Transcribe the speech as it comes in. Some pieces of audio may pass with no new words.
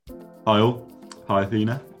Hi all, hi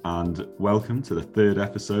Athena, and welcome to the third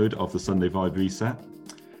episode of the Sunday Vibe Reset.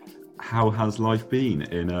 How has life been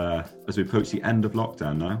as we approach the end of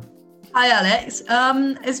lockdown now? Hi Alex,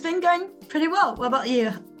 it's been going pretty well. What about you?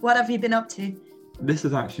 What have you been up to? This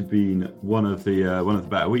has actually been one of the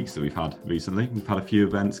better weeks that we've had recently. We've had a few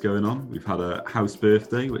events going on. We've had a house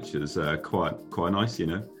birthday, which is quite nice,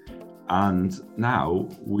 And now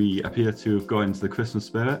we appear to have got into the Christmas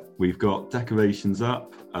spirit. We've got decorations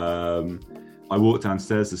up. I walked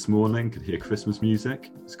downstairs this morning, could hear Christmas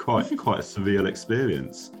music. It's quite a surreal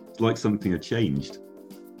experience. It's like something had changed.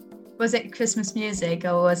 Was it Christmas music,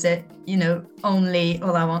 or was it, only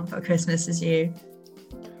All I Want for Christmas Is You?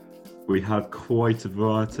 We had quite a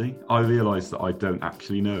variety. I realised that I don't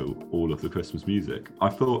actually know all of the Christmas music. I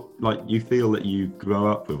thought, you feel that you grow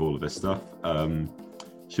up with all of this stuff.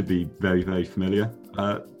 Should be very, very familiar.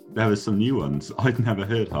 There are some new ones. I'd never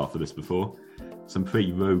heard half of this before. Some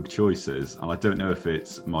pretty rogue choices, and I don't know if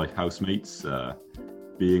it's my housemates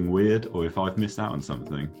being weird or if I've missed out on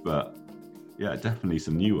something. But yeah, definitely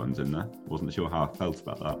some new ones in there. Wasn't sure how I felt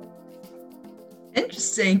about that.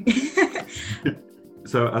 Interesting.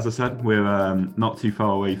 So as I said, we're not too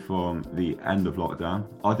far away from the end of lockdown.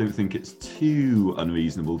 I don't think it's too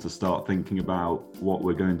unreasonable to start thinking about what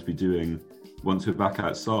we're going to be doing once we're back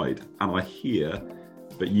outside. And I hear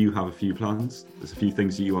that you have a few plans. There's a few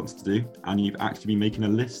things that you want to do, and you've actually been making a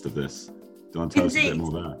list of this. Do you want to tell us a bit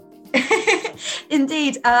more there?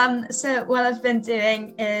 Indeed. So what I've been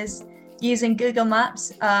doing is using Google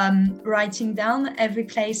Maps, writing down every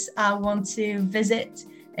place I want to visit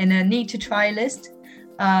in a need to try list.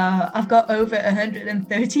 I've got over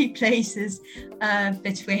 130 places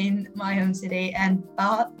between my home city and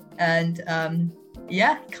Bath, and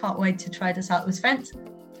can't wait to try this out with friends.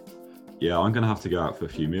 Yeah, I'm going to have to go out for a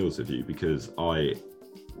few meals with you, because I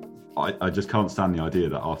just can't stand the idea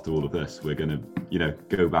that after all of this, we're going to,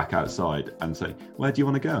 go back outside and say, where do you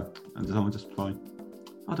want to go? And someone just reply,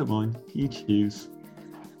 I don't mind, you choose.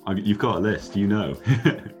 You've got a list,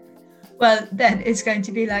 Well, then it's going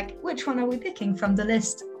to be like, which one are we picking from the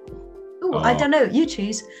list? Oh, I don't know, you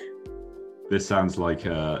choose. This sounds like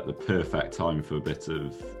the perfect time for a bit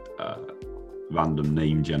of random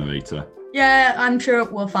name generator. Yeah, I'm sure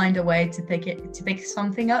we'll find a way to pick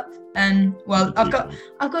something up. And well, I've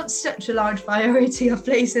got such a large variety of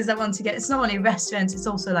places I want to get. It's not only restaurants, it's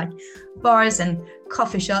also like bars and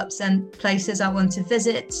coffee shops and places I want to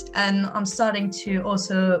visit. And I'm starting to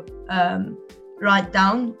also write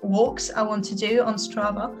down walks I want to do on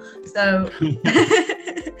Strava. So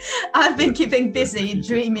I've been keeping busy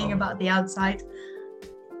dreaming about the outside.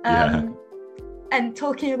 And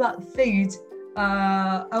talking about food,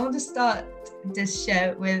 I want to start this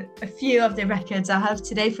show with a few of the records I have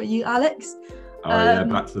today for you, Alex.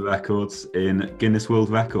 Back to the records in Guinness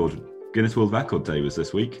World Record. Guinness World Record Day was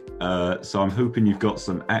this week. So I'm hoping you've got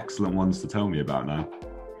some excellent ones to tell me about now.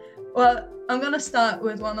 Well, I'm going to start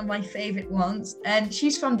with one of my favourite ones, and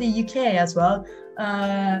she's from the UK as well.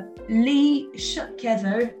 Lee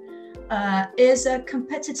Schukever is a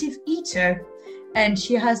competitive eater, and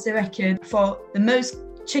she has the record for the most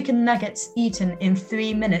chicken nuggets eaten in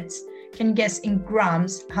 3 minutes. Can you guess in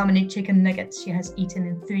grams how many chicken nuggets she has eaten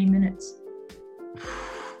in 3 minutes?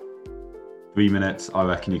 3 minutes, I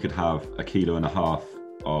reckon you could have 1.5 kilos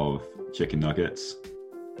of chicken nuggets.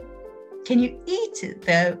 Can you eat it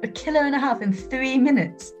though? 1.5 kilos in 3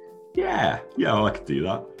 minutes? Yeah, I could do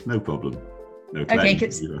that. No problem. No claim. Okay,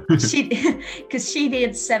 because she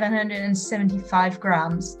did 775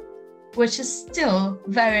 grams, which is still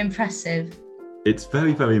very impressive. It's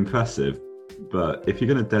very, very impressive, but if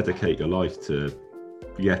you're going to dedicate your life to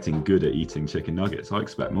getting good at eating chicken nuggets, I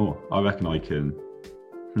expect more. I reckon I can.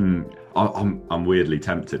 I'm weirdly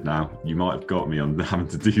tempted now. You might have got me on having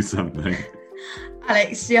to do something.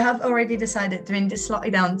 Alex, you have already decided during this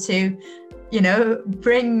lockdown to,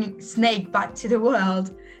 bring Snake back to the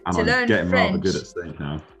world. And to I'm learn getting French. rather good at Snake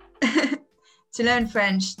now. To learn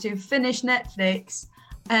French, to finish Netflix,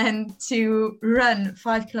 and to run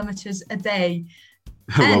 5 kilometers a day.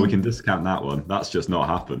 Well, we can discount that one. That's just not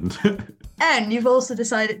happened. And you've also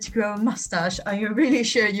decided to grow a mustache. Are you really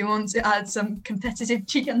sure you want to add some competitive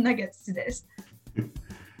chicken nuggets to this?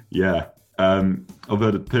 Yeah.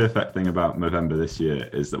 Although the perfect thing about November this year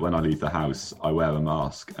is that when I leave the house, I wear a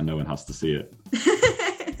mask and no one has to see it.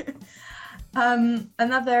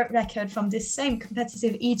 Another record from this same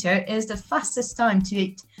competitive eater is the fastest time to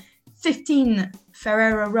eat 15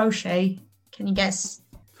 Ferrero Rocher. Can you guess?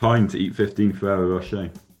 Time to eat 15 Ferrero Rocher.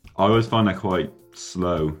 I always find they're quite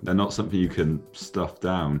slow. They're not something you can stuff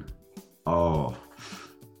down. Oh,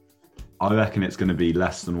 I reckon it's going to be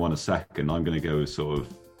less than one a second. I'm going to go with sort of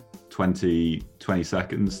 20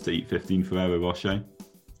 seconds to eat 15 Ferrero Rocher.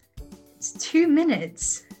 It's 2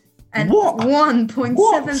 minutes and What?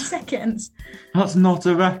 1.7 seconds. That's not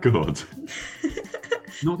a record.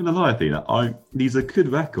 Not gonna lie, Athena. These are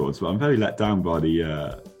good records, but I'm very let down by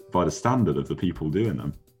the standard of the people doing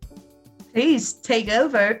them. Please take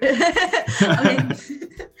over. I mean,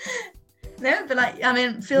 no,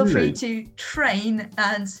 but feel free to train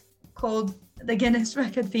and call the Guinness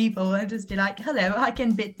Record people and just be like, hello, I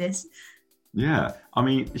can beat this. Yeah,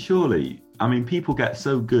 surely, people get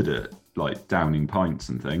so good at like downing pints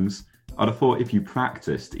and things. I'd have thought if you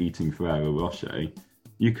practiced eating Ferrero Rocher,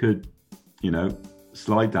 you could,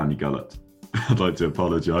 slide down your gullet. I'd like to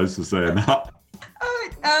apologise for saying that. All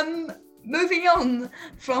right, moving on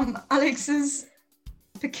from Alex's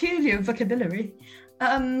peculiar vocabulary,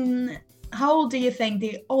 how old do you think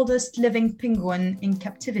the oldest living penguin in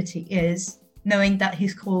captivity is, knowing that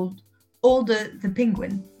he's called Alder the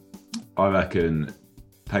Penguin? I reckon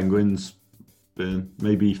penguins been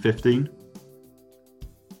maybe 15.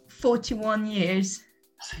 41 years.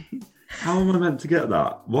 How am I meant to get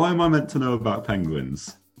that? Why am I meant to know about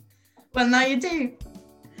penguins? Well, now you do.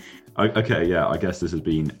 Okay, yeah, I guess this has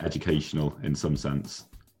been educational in some sense.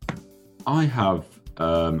 I have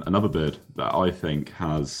another bird that I think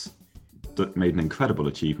has made an incredible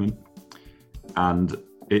achievement, and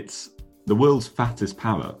it's the world's fattest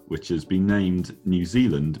parrot, which has been named New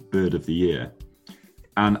Zealand Bird of the Year.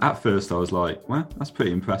 And at first I was like, well, that's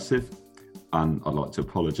pretty impressive. And I'd like to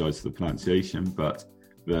apologise for the pronunciation, but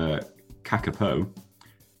the kakapo,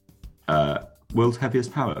 world's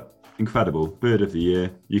heaviest parrot, incredible, Bird of the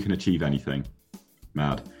Year, you can achieve anything.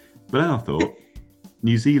 Mad. But then I thought,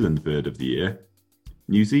 New Zealand Bird of the Year,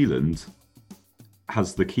 New Zealand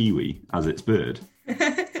has the kiwi as its bird.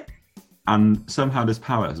 And somehow this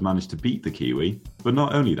parrot has managed to beat the kiwi. But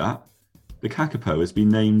not only that, the kakapo has been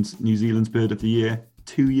named New Zealand's Bird of the Year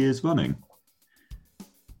 2 years running.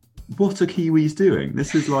 What are Kiwis doing?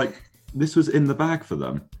 This was in the bag for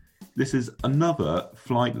them. This is another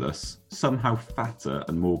flightless, somehow fatter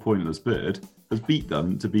and more pointless bird has beat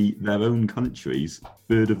them to be their own country's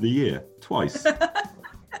Bird of the Year twice.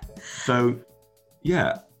 So,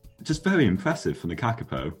 yeah, just very impressive from the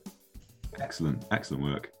kakapo. Excellent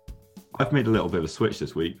work. I've made a little bit of a switch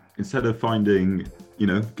this week. Instead of finding,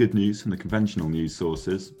 good news from the conventional news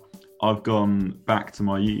sources, I've gone back to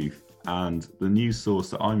my youth, and the news source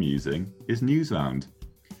that I'm using is Newsround.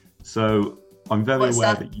 So I'm very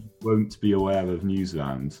aware that you won't be aware of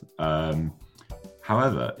Newsround.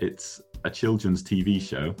 However, it's a children's TV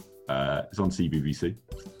show. It's on CBBC.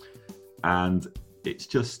 And it's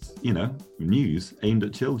just, news aimed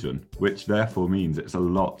at children, which therefore means it's a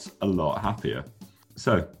lot happier.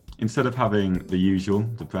 So instead of having the usual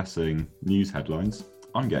depressing news headlines,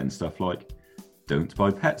 I'm getting stuff like, don't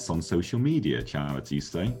buy pets on social media, charities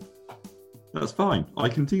say. That's fine, I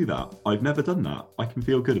can do that. I've never done that. I can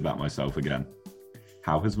feel good about myself again.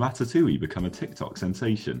 How has Ratatouille become a TikTok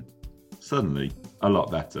sensation? Suddenly, a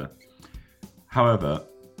lot better. However,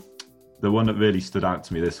 the one that really stood out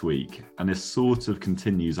to me this week, and this sort of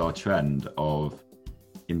continues our trend of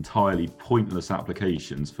entirely pointless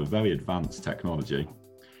applications for very advanced technology.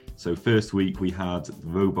 So first week we had the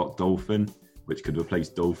robot dolphin, which could replace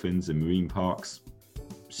dolphins in marine parks.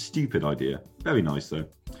 Stupid idea. Very nice though.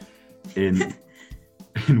 In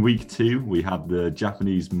week 2, we had the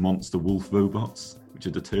Japanese monster wolf robots, which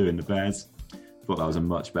are deterring the bears. Thought that was a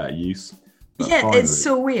much better use. But yeah, finally, it's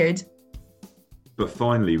so weird. But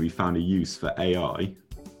finally, we found a use for AI,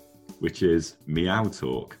 which is Meow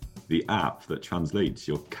Talk, the app that translates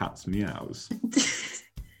your cat's meows.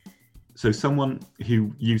 So someone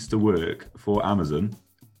who used to work for Amazon,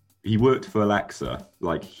 he worked for Alexa,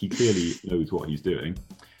 like he clearly knows what he's doing,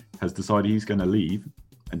 has decided he's going to leave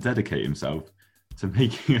and dedicate himself to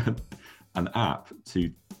making an app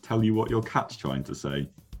to tell you what your cat's trying to say.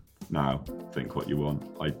 Now, think what you want.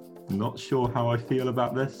 I'm not sure how I feel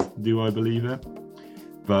about this. Do I believe it?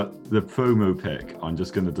 But the promo pic I'm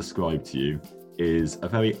just going to describe to you is a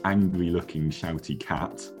very angry looking shouty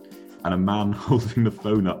cat and a man holding the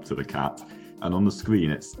phone up to the cat, and on the screen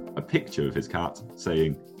it's a picture of his cat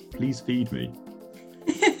saying, "Please feed me."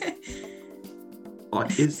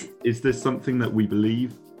 Is this something that we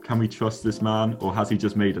believe? Can we trust this man, or has he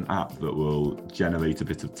just made an app that will generate a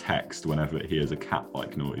bit of text whenever it hears a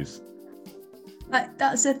cat-like noise? Like,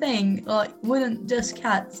 that's the thing. Like, wouldn't just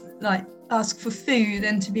cats ask for food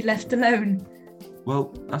and to be left alone?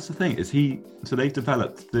 Well, that's the thing. So they've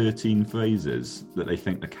developed 13 phrases that they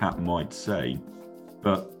think the cat might say,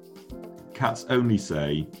 but cats only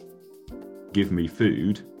say, "Give me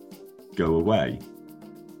food, go away."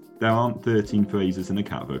 there aren't 13 phrases in a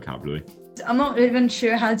cat vocabulary. I'm not even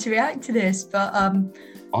sure how to react to this, but I'm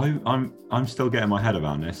still getting my head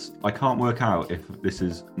around this. I can't work out if this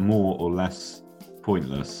is more or less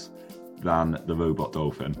pointless than the robot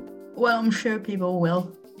dolphin. Well, I'm sure people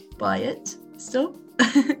will buy it still.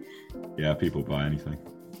 Yeah, people buy anything.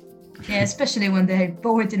 Yeah, especially when they're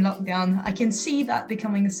bored in lockdown. I can see that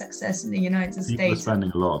becoming a success in the United States. People are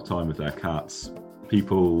spending a lot of time with their cats.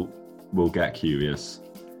 People will get curious.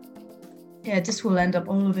 Yeah, this will end up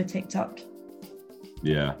all over TikTok.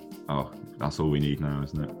 Yeah. Oh, that's all we need now,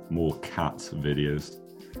 isn't it? More cat videos.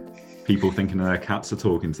 People thinking their cats are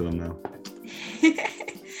talking to them now.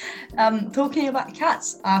 Talking about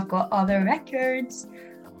cats, I've got other records.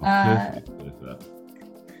 Perfect.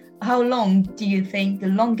 How long do you think the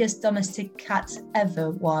longest domestic cat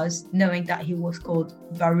ever was, knowing that he was called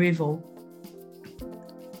Barival?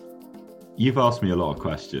 You've asked me a lot of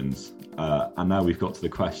questions, and now we've got to the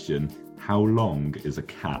question, how long is a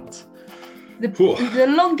cat? The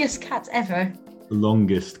longest cat ever. The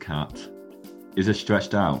longest cat. Is it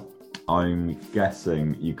stretched out? I'm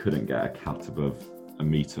guessing you couldn't get a cat above 1.5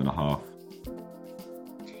 meters.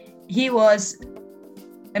 He was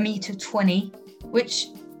 1.20 meters, which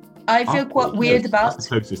I feel quite weird about. That's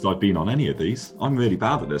the closest I've been on any of these. I'm really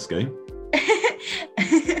bad at this game.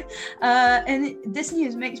 And this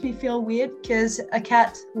news makes me feel weird because a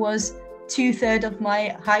cat was 2/3 of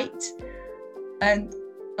my height, and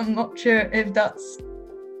I'm not sure if that's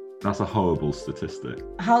a horrible statistic.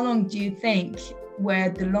 How long do you think were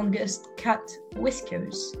the longest cat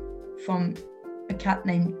whiskers from a cat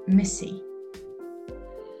named Missy?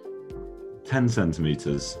 10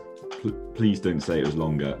 centimeters. Please don't say it was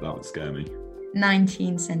longer. That would scare me.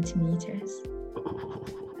 19 centimeters.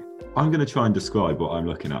 I'm going to try and describe what I'm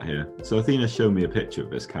looking at here. So Athena showed me a picture of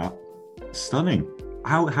this cat. Stunning.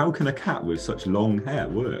 How can a cat with such long hair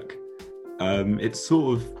work? It's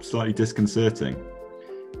sort of slightly disconcerting.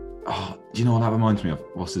 Oh, do you know what that reminds me of?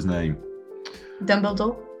 What's his name?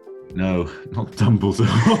 Dumbledore? No, not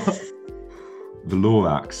Dumbledore. The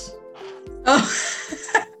Lorax. Oh.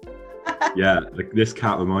 Yeah, this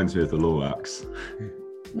cat reminds me of the Lorax.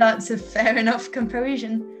 That's a fair enough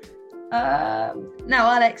comparison. Now,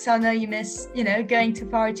 Alex, I know you miss, going to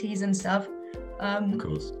parties and stuff. Of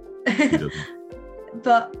course. He doesn't.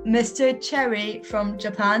 But Mr. Cherry from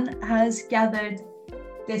Japan has gathered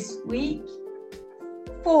this week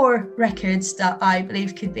 4 records that I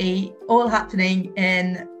believe could be all happening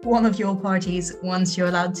in one of your parties once you're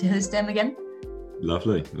allowed to host them again.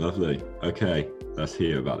 Lovely, lovely. Okay, let's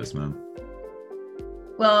hear about this man.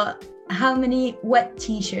 Well, how many wet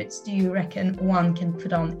t-shirts do you reckon one can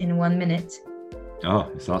put on in 1 minute? Oh,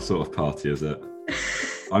 it's that sort of party, is it?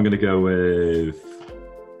 I'm going to go with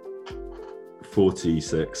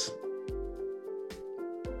 46.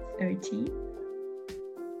 13.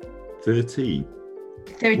 13?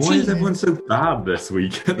 13. Why is everyone so bad this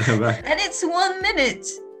week? And it's 1 minute.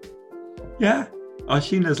 Yeah. I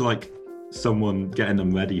assume there's like someone getting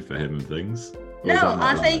them ready for him and things. No,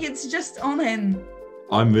 I think it's just on him.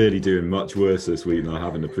 I'm really doing much worse this week than I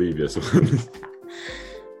have in the previous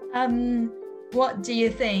one. What do you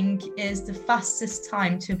think is the fastest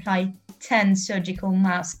time to apply 10 surgical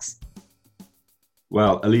masks?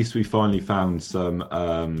 Well, at least we finally found some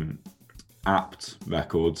apt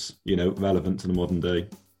records, relevant to the modern day.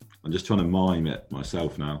 I'm just trying to mime it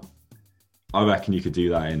myself now. I reckon you could do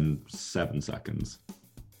that in 7 seconds.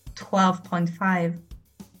 12.5.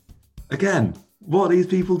 Again, what are these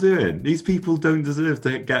people doing? These people don't deserve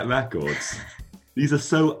to get records. These are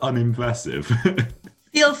so unimpressive.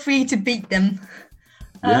 Feel free to beat them.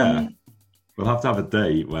 Yeah. We'll have to have a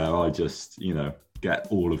day where I just, get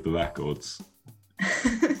all of the records.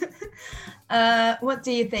 What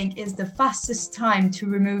do you think is the fastest time to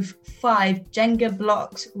remove 5 Jenga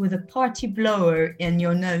blocks with a party blower in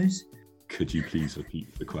your nose? Could you please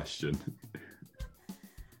repeat the question?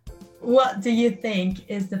 What do you think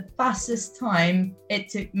is the fastest time it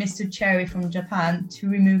took Mr. Cherry from Japan to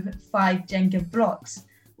remove 5 Jenga blocks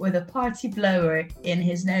with a party blower in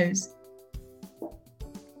his nose?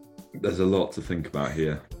 There's a lot to think about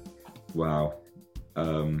here. Wow.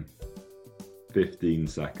 15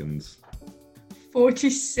 seconds.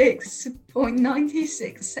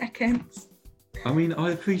 46.96 seconds. I mean,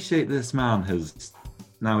 I appreciate this man has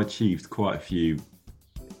now achieved quite a few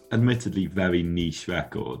admittedly very niche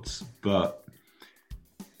records, but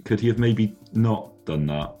could he have maybe not done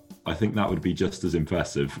that? I think that would be just as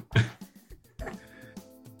impressive.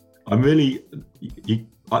 I'm really,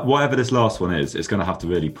 whatever this last one is, it's going to have to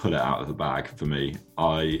really pull it out of the bag for me.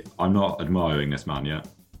 I'm not admiring this man yet.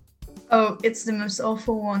 Oh, it's the most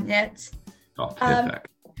awful one yet. Oh, perfect.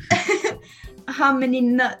 How many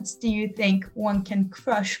nuts do you think one can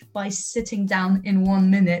crush by sitting down in 1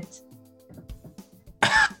 minute?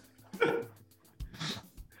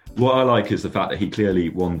 What I like is the fact that he clearly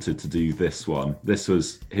wanted to do this one. This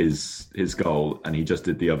was his goal, and he just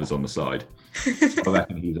did the others on the side. I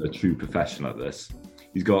reckon he's a true professional at this.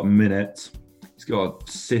 He's got a minute. He's got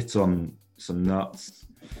to sit on some nuts.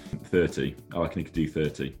 30. I reckon he could do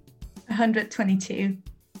 30. 122.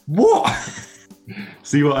 What?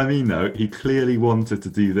 See what I mean, though? He clearly wanted to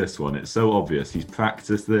do this one. It's so obvious. He's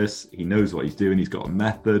practiced this. He knows what he's doing. He's got a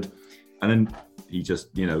method. And then he just,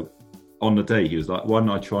 on the day, he was like, why don't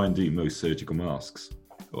I try and do most surgical masks?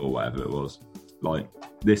 Or whatever it was. Like,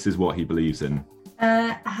 this is what he believes in.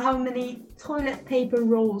 How many toilet paper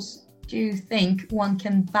rolls do you think one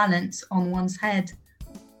can balance on one's head?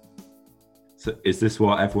 So is this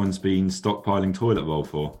what everyone's been stockpiling toilet roll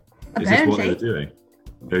for? Apparently. Is this what they were doing?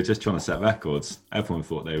 They were just trying to set records. Everyone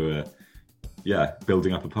thought they were,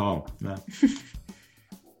 building up a pile. No.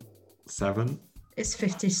 7? It's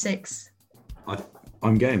 56.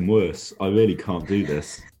 I'm getting worse. I really can't do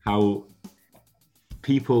this. How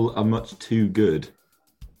people are much too good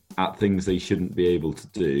at things they shouldn't be able to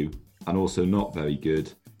do, and also not very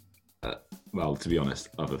good at, well, to be honest,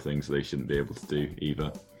 other things they shouldn't be able to do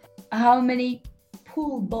either. How many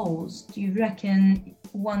pool balls do you reckon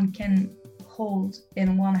one can hold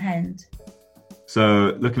in one hand?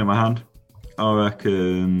 So, looking at my hand, I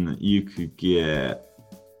reckon you could get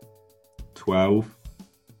 12.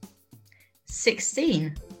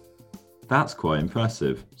 16. That's quite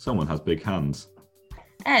impressive. Someone has big hands.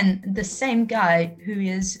 And the same guy, who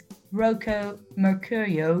is Rocco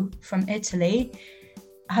Mercurio from Italy,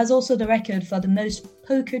 has also the record for the most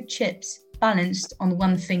poker chips balanced on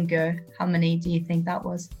one finger. How many do you think that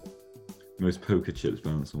was? Most poker chips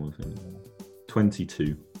balanced on one finger.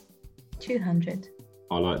 22. 200.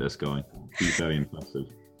 I like this guy. He's very impressive.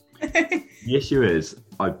 The issue is,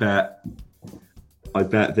 I bet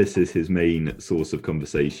this is his main source of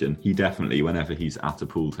conversation. He definitely, whenever he's at a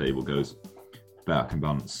pool table, goes, bet I can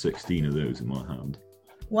balance 16 of those in my hand.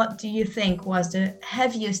 What do you think was the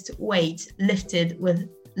heaviest weight lifted with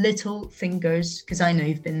little fingers? Because I know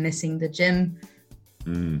you've been missing the gym.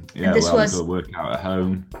 Yeah, well, you've got to work out at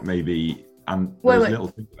home, maybe. And those little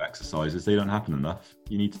finger exercises, they don't happen enough.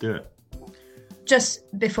 You need to do it.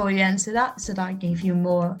 Just before you answer that, so that I give you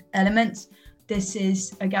more elements, this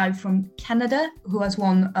is a guy from Canada who has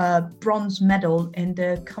won a bronze medal in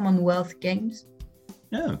the Commonwealth Games.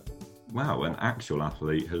 Yeah. Wow, an actual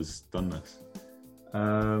athlete has done this.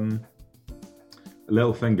 A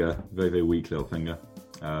little finger, very, very weak little finger.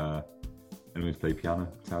 Anyone who's played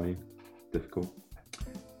piano, Italian, difficult.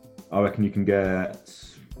 I reckon you can get,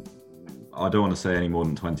 I don't want to say any more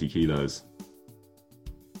than 20 kilos.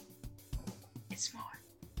 It's more.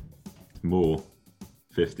 More,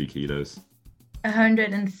 50 kilos.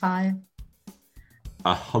 105.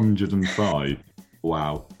 105?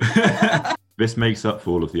 Wow. This makes up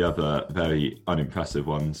for all of the other very unimpressive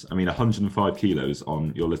ones. I mean, 105 kilos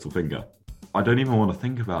on your little finger. I don't even want to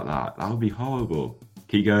think about that. That would be horrible.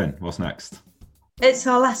 Keep going. What's next? It's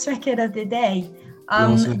our last record of the day.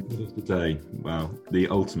 Last record of the day. Wow. The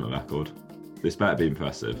ultimate record. This better be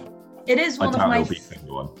impressive. It is one of my.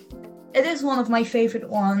 It is one of my favorite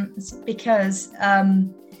ones because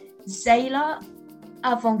Zayla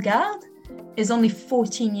Avantgarde is only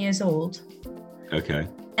 14 years old. Okay.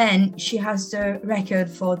 And she has the record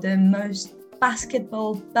for the most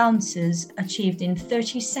basketball bounces achieved in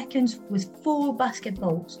 30 seconds with 4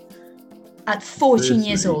 basketballs at 14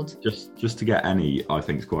 years old. Just to get any, I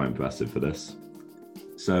think is quite impressive for this.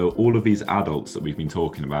 So all of these adults that we've been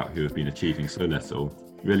talking about who have been achieving so little,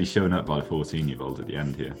 really shown up by the 14-year-old at the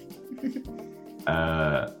end here.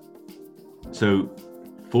 So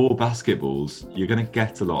 4 basketballs, you're going to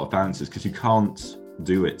get a lot of bounces because you can't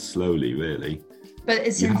do it slowly, really. But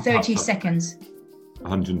it's in 30 seconds.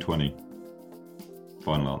 120.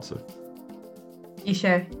 Final answer. You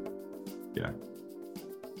sure? Yeah.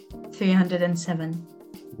 307.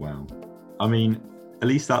 Wow. I mean, at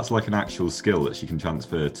least that's like an actual skill that she can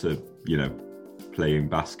transfer to, playing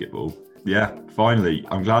basketball. Yeah, finally.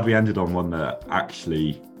 I'm glad we ended on one that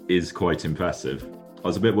actually is quite impressive. I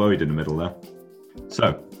was a bit worried in the middle there.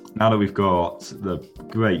 So, now that we've got the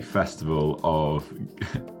great festival of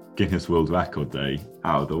Guinness World Record Day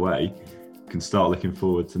out of the way, we can start looking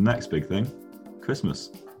forward to the next big thing,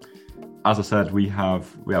 Christmas. As I said, we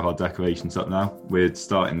have our decorations up now. We're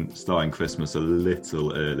starting Christmas a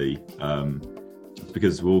little early, just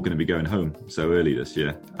because we're all going to be going home so early this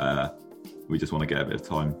year. We just want to get a bit of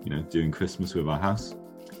time, doing Christmas with our house.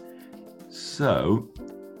 So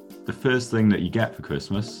the first thing that you get for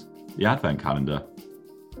Christmas, the Advent calendar.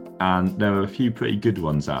 And there are a few pretty good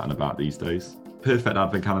ones out and about these days. Perfect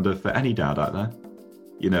Advent calendar for any dad out there.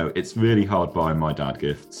 You know, it's really hard buying my dad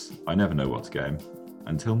gifts. I never know what to get him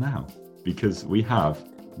until now, because we have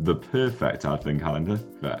the perfect Advent calendar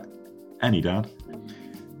for any dad.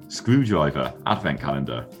 Screwdriver Advent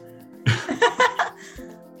calendar.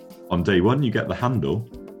 On day one, you get the handle,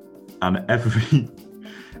 and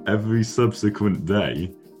every subsequent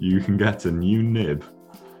day, you can get a new nib.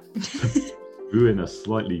 Screw in a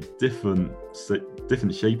slightly different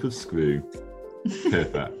shape of screw.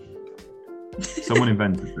 Perfect. Someone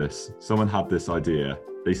invented this. Someone had this idea.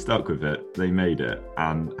 They stuck with it. They made it.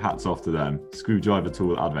 And hats off to them. Screwdriver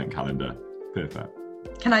tool Advent calendar. Perfect.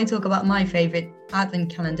 Can I talk about my favourite Advent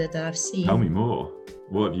calendar that I've seen? Tell me more.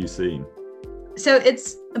 What have you seen? So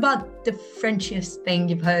it's about the Frenchiest thing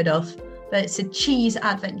you've heard of, but it's a cheese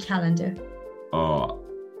Advent calendar. Oh,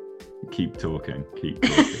 keep talking.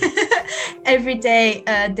 Every day,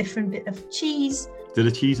 a different bit of cheese. Do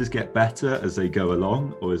the cheeses get better as they go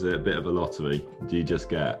along, or is it a bit of a lottery? Do you just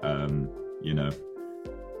get,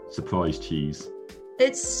 surprise cheese?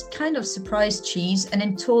 It's kind of surprise cheese, and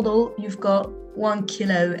in total, you've got 1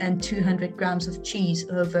 kilo and 200 grams of cheese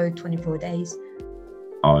over 24 days.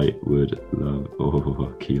 I would love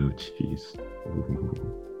a kilo of cheese.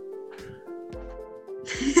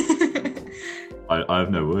 I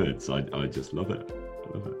have no words. I just love it.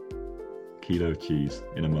 I love it. Kilo of cheese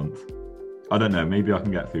in a month. I don't know. Maybe I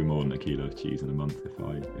can get through more than a kilo of cheese in a month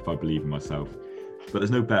if I believe in myself. But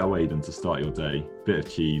there's no better way than to start your day. Bit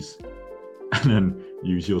of cheese, and then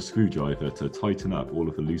use your screwdriver to tighten up all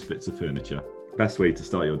of the loose bits of furniture. Best way to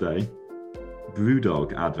start your day.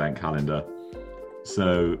 Brewdog Advent calendar.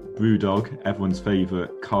 So Brewdog, everyone's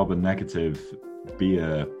favourite carbon negative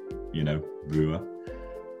beer, brewer,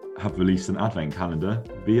 have released an Advent calendar,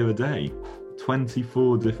 beer a day,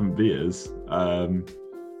 24 different beers. Can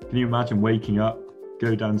you imagine waking up,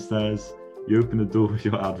 go downstairs, you open the door of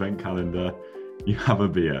your Advent calendar, you have a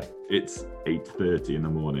beer. It's 8:30 in the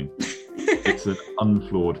morning. It's an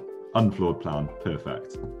unflawed plan.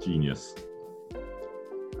 Perfect. Genius.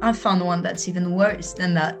 I found one that's even worse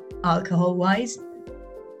than that alcohol-wise.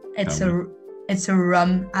 It's a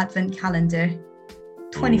rum Advent calendar.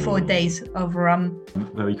 24 days of rum.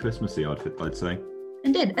 Very Christmassy, I'd say.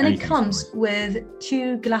 Indeed. And it comes with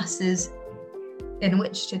 2 glasses in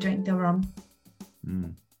which to drink the rum.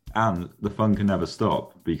 And the fun can never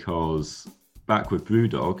stop, because back with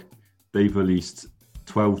Brewdog, they've released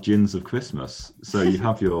 12 gins of Christmas. So you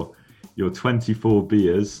have your 24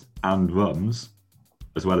 beers and rums,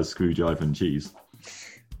 as well as screwdriver and cheese.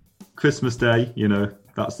 Christmas Day,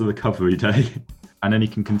 that's the recovery day. And then you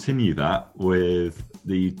can continue that with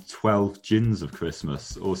the 12 gins of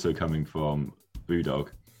Christmas, also coming from Brewdog.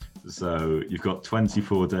 So you've got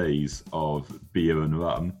 24 days of beer and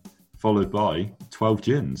rum, followed by 12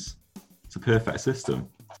 gins. It's a perfect system.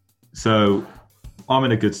 So I'm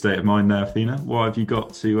in a good state of mind there, Athena. What have you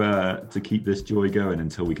got to keep this joy going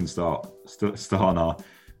until we can start on our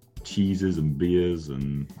cheeses and beers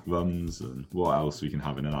and rums and what else we can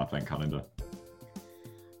have in an Advent calendar?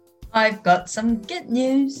 I've got some good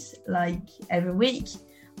news, like every week.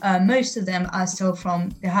 Most of them are still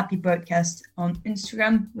from the Happy Broadcast on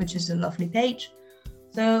Instagram, which is a lovely page.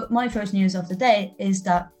 So my first news of the day is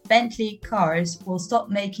that Bentley cars will stop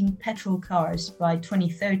making petrol cars by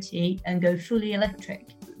 2030 and go fully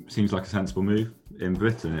electric. Seems like a sensible move. In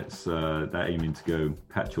Britain, they're aiming to go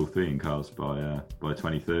petrol-free in cars by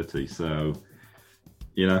 2030. So,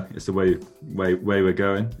 it's the way we're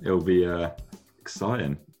going. It'll be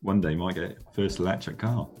exciting. One day might get first electric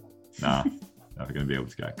car. Nah, never going to be able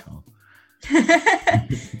to get a car.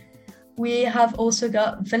 We have also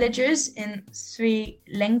got villagers in Sri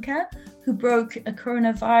Lanka who broke a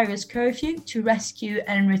coronavirus curfew to rescue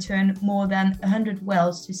and return more than 100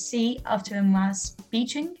 whales to sea after a mass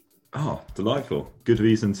beaching. Oh, delightful. Good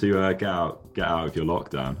reason to get out of your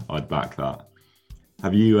lockdown. I'd back that.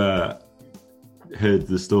 Have you heard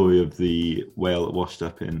the story of the whale that washed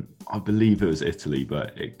up in, I believe it was Italy,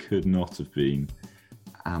 but it could not have been.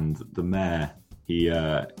 And the mayor,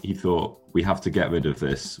 he thought, we have to get rid of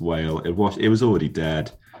this whale. It was already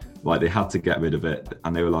dead. Like, they had to get rid of it.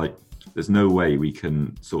 And they were like, there's no way we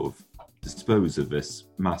can sort of dispose of this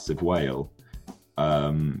massive whale,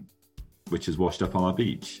 which has washed up on our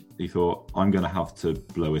beach. He thought, I'm going to have to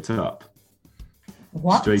blow it up.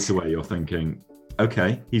 What? Straight away, you're thinking,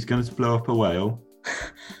 okay, he's going to blow up a whale.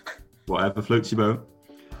 Whatever floats your boat.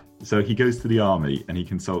 So he goes to the army and he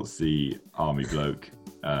consults the army bloke.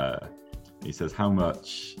 He says, how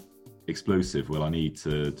much explosive will I need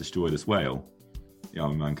to destroy this whale? the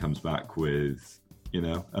army man comes back with,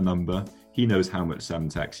 a number. He knows how much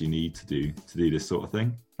Semtex you need to do this sort of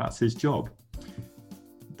thing. That's his job.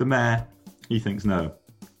 The mayor, he thinks, no,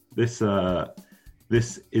 this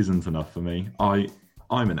isn't enough for me.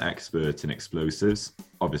 I'm an expert in explosives.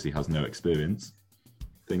 Obviously has no experience.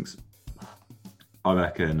 Thinks, I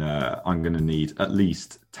reckon I'm going to need at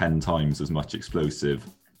least 10 times as much explosive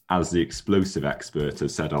as the explosive expert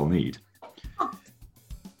has said I'll need.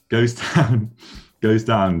 Goes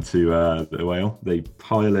down to the whale. They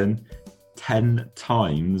pile in 10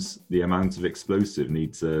 times the amount of explosive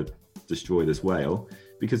need to destroy this whale,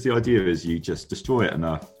 because the idea is you just destroy it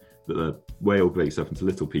enough that the whale breaks up into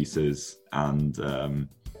little pieces, and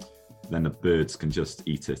then the birds can just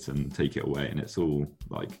eat it and take it away, and it's all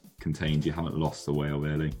like contained. You haven't lost the whale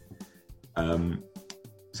really.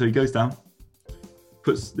 So he goes down,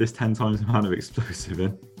 puts this 10 times the amount of explosive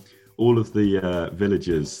in. All of the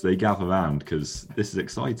villagers, they gather around because this is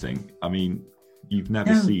exciting. I mean, you've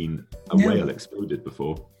never seen a whale exploded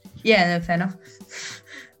before. Yeah, no, fair enough.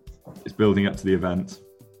 It's building up to the event.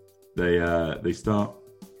 They start,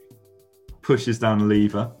 pushes down a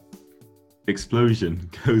lever, explosion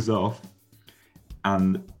goes off,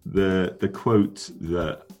 and the quote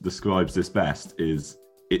that describes this best is,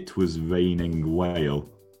 "It was raining whale."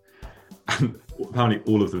 And apparently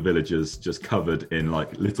all of the villagers just covered in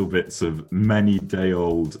like little bits of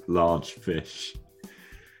many-day-old large fish.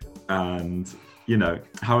 And,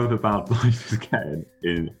 however bad life is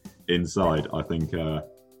getting inside, I think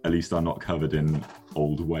at least I'm not covered in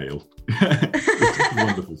old whale. It's just a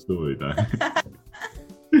wonderful story there.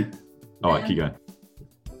 All right, keep going.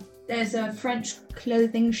 There's a French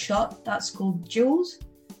clothing shop that's called Jules,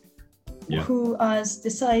 who has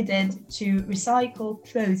decided to recycle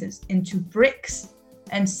clothes into bricks.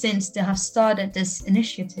 And since they have started this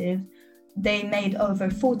initiative, they made over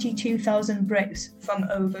 42,000 bricks from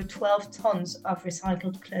over 12 tons of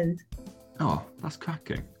recycled clothes. Oh, that's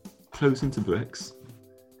cracking. Clothes into bricks.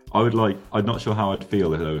 I'm not sure how I'd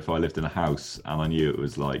feel though if I lived in a house and I knew it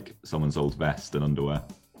was like someone's old vest and underwear.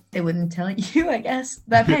 They wouldn't tell you, I guess.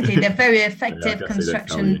 But apparently they're very effective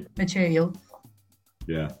construction material.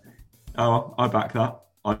 Yeah. Oh, I back that.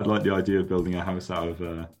 I'd like the idea of building a house out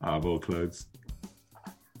of old clothes.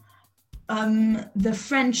 The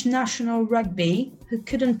French national rugby, who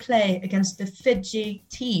couldn't play against the Fiji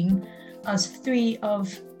team as 3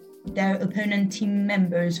 of their opponent team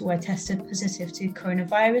members were tested positive to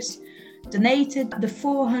coronavirus, donated the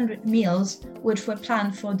 400 meals which were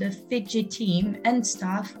planned for the Fiji team and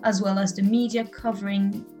staff, as well as the media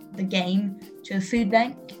covering the game, to a food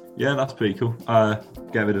bank. Yeah, that's pretty cool.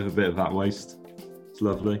 Get rid of a bit of that waste. It's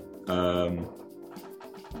lovely.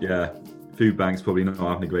 Food bank's probably not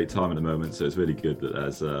having a great time at the moment, so it's really good that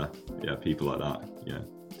there's people like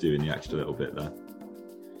that, doing the extra little bit there.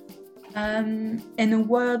 In a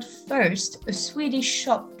world first, a Swedish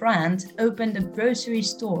shop brand opened a grocery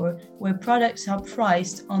store where products are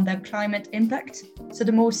priced on their climate impact. So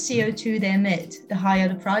the more CO2 they emit, the higher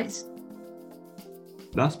the price.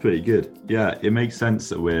 That's pretty good. Yeah, it makes sense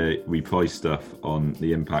that we price stuff on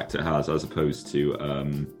the impact it has, as opposed to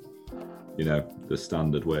the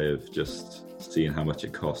standard way of just seeing how much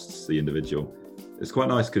it costs the individual. It's quite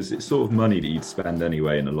nice because it's sort of money that you'd spend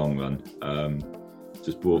anyway in the long run.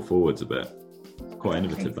 Just brought forwards a bit. It's quite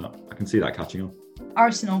innovative, that. I can see that catching on.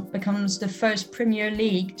 Arsenal becomes the first Premier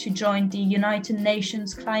League to join the United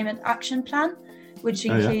Nations Climate Action Plan, which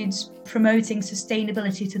includes promoting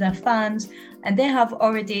sustainability to their fans, and they have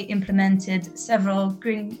already implemented several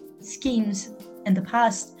green schemes in the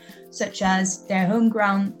past, such as their home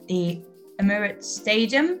ground, the Emirates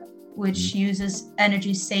Stadium, which uses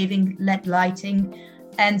energy-saving LED lighting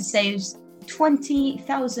and saves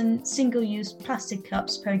 20,000 single-use plastic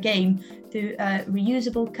cups per game through a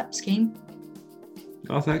reusable cup scheme.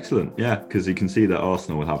 That's excellent, yeah, because you can see that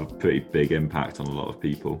Arsenal will have a pretty big impact on a lot of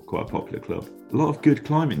people, quite a popular club. A lot of good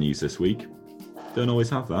climate news this week. Don't always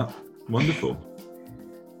have that. Wonderful.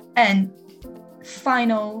 And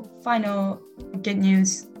final good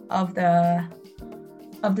news of the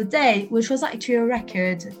day, which was actually a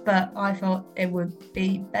record, but I thought it would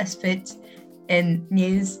be best fit in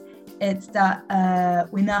news. It's that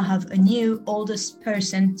we now have a new oldest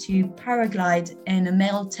person to paraglide in a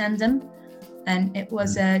male tandem, and it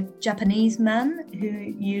was a Japanese man who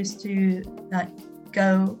used to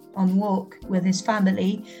go on walk with his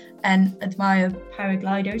family and admire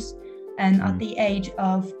paragliders. And at the age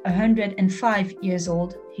of 105 years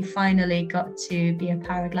old, he finally got to be a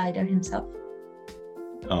paraglider himself.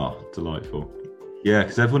 Oh, delightful. Yeah,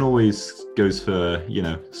 because everyone always goes for,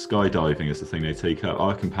 skydiving as the thing they take up.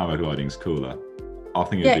 I reckon paragliding's cooler. I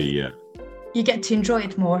think it'd be you get to enjoy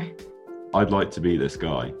it more. I'd like to be this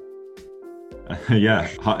guy. Yeah,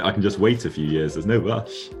 I can just wait a few years. There's no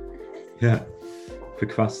rush. Yeah,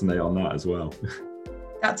 procrastinate on that as well.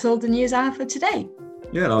 That's all the news I have for today.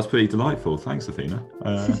 Yeah, that was pretty delightful. Thanks, Athena.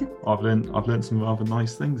 I've learned some rather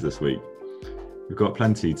nice things this week. We've got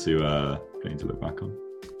plenty to look back on.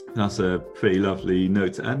 That's a pretty lovely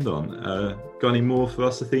note to end on. Got any more for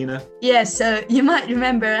us, Athena? Yeah, so you might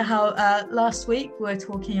remember how last week we were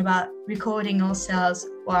talking about recording ourselves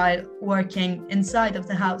while working inside of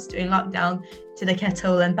the house during lockdown to the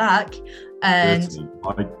kettle and back. And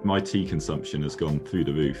my tea consumption has gone through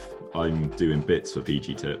the roof. I'm doing bits for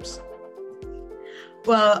PG Tips.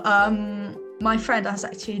 Well, my friend has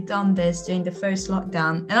actually done this during the first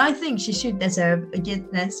lockdown, and I think she should deserve a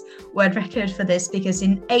Guinness World Record for this, because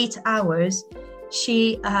in 8 hours,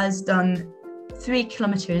 she has done 3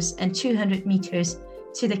 kilometers and 200 meters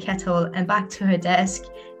to the kettle and back to her desk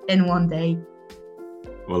in one day.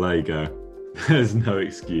 Well, there you go. There's no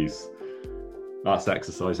excuse. That's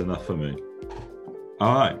exercise enough for me.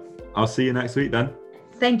 All right. I'll see you next week then.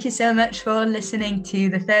 Thank you so much for listening to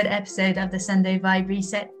the 3rd episode of the Sunday Vibe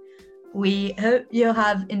Reset. We hope you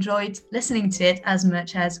have enjoyed listening to it as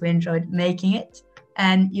much as we enjoyed making it,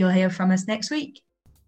 and you'll hear from us next week.